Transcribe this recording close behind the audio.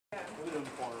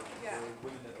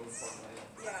important way.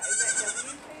 Yeah, is that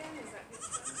WFAN? Is that who's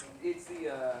sponsoring? It's the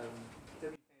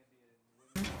WFAN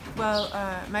being. Well,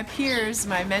 my peers,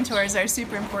 my mentors are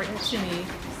super important to me.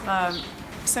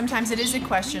 Sometimes it is a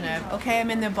question of, okay,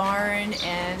 I'm in the barn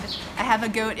and I have a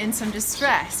goat in some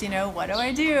distress, what do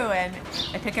I do? And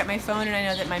I pick up my phone and I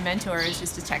know that my mentor is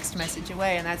just a text message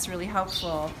away, and that's really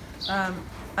helpful.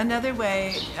 Another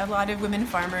way a lot of women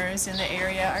farmers in the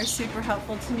area are super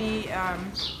helpful to me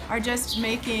are just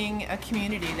making a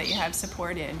community that you have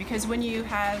support in, because when you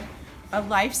have a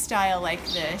lifestyle like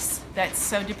this that's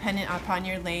so dependent upon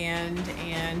your land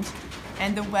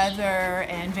and the weather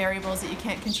and variables that you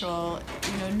can't control,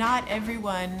 not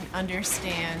everyone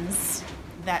understands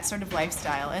that sort of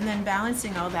lifestyle. And then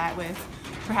balancing all that with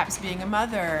perhaps being a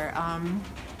mother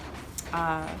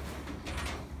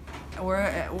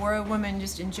or a woman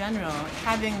just in general,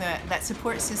 having that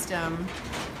support system,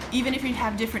 even if you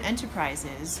have different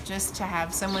enterprises, just to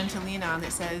have someone to lean on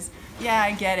that says, yeah,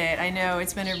 I get it, I know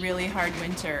it's been a really hard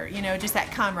winter. Just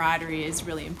that camaraderie is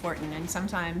really important. And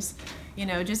sometimes,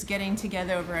 just getting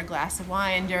together over a glass of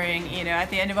wine during, at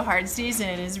the end of a hard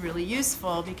season is really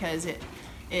useful, because it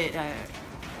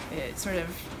sort of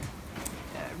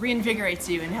reinvigorates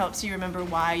you and helps you remember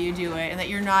why you do it and that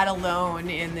you're not alone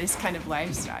in this kind of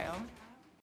lifestyle.